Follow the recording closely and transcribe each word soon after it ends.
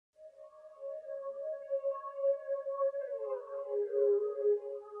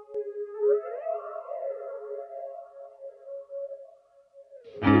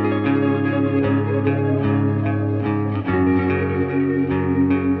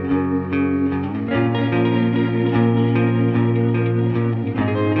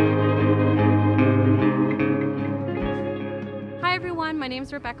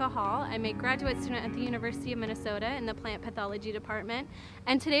Rebecca Hall. I'm a graduate student at the University of Minnesota in the plant pathology department,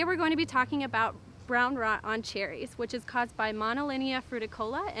 and today we're going to be talking about brown rot on cherries, which is caused by Monolinia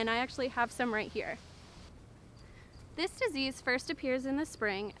fructicola, and I actually have some right here. This disease first appears in the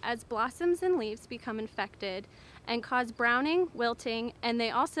spring as blossoms and leaves become infected and cause browning, wilting, and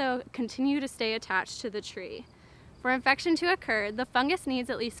they also continue to stay attached to the tree. For infection to occur, the fungus needs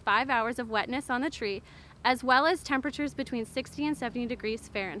at least 5 hours of wetness on the tree, as well as temperatures between 60 and 70 degrees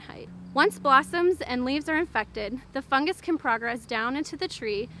Fahrenheit. Once blossoms and leaves are infected, the fungus can progress down into the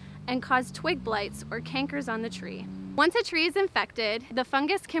tree and cause twig blights or cankers on the tree. Once a tree is infected, the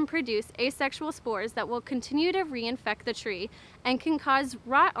fungus can produce asexual spores that will continue to reinfect the tree and can cause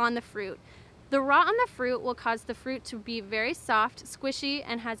rot on the fruit. The rot on the fruit will cause the fruit to be very soft, squishy,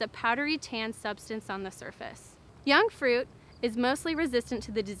 and has a powdery tan substance on the surface. Young fruit is mostly resistant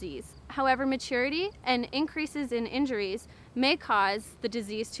to the disease. However, maturity and increases in injuries may cause the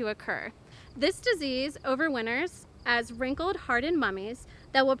disease to occur. This disease overwinters as wrinkled, hardened mummies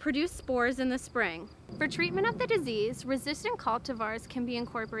that will produce spores in the spring. For treatment of the disease, resistant cultivars can be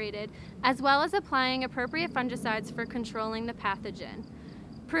incorporated, as well as applying appropriate fungicides for controlling the pathogen.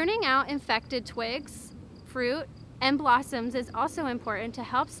 Pruning out infected twigs, fruit, and blossoms is also important to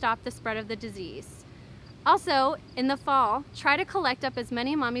help stop the spread of the disease. Also, in the fall, try to collect up as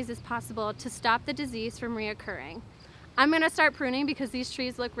many mummies as possible to stop the disease from reoccurring. I'm going to start pruning because these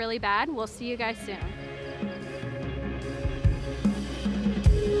trees look really bad. We'll see you guys soon.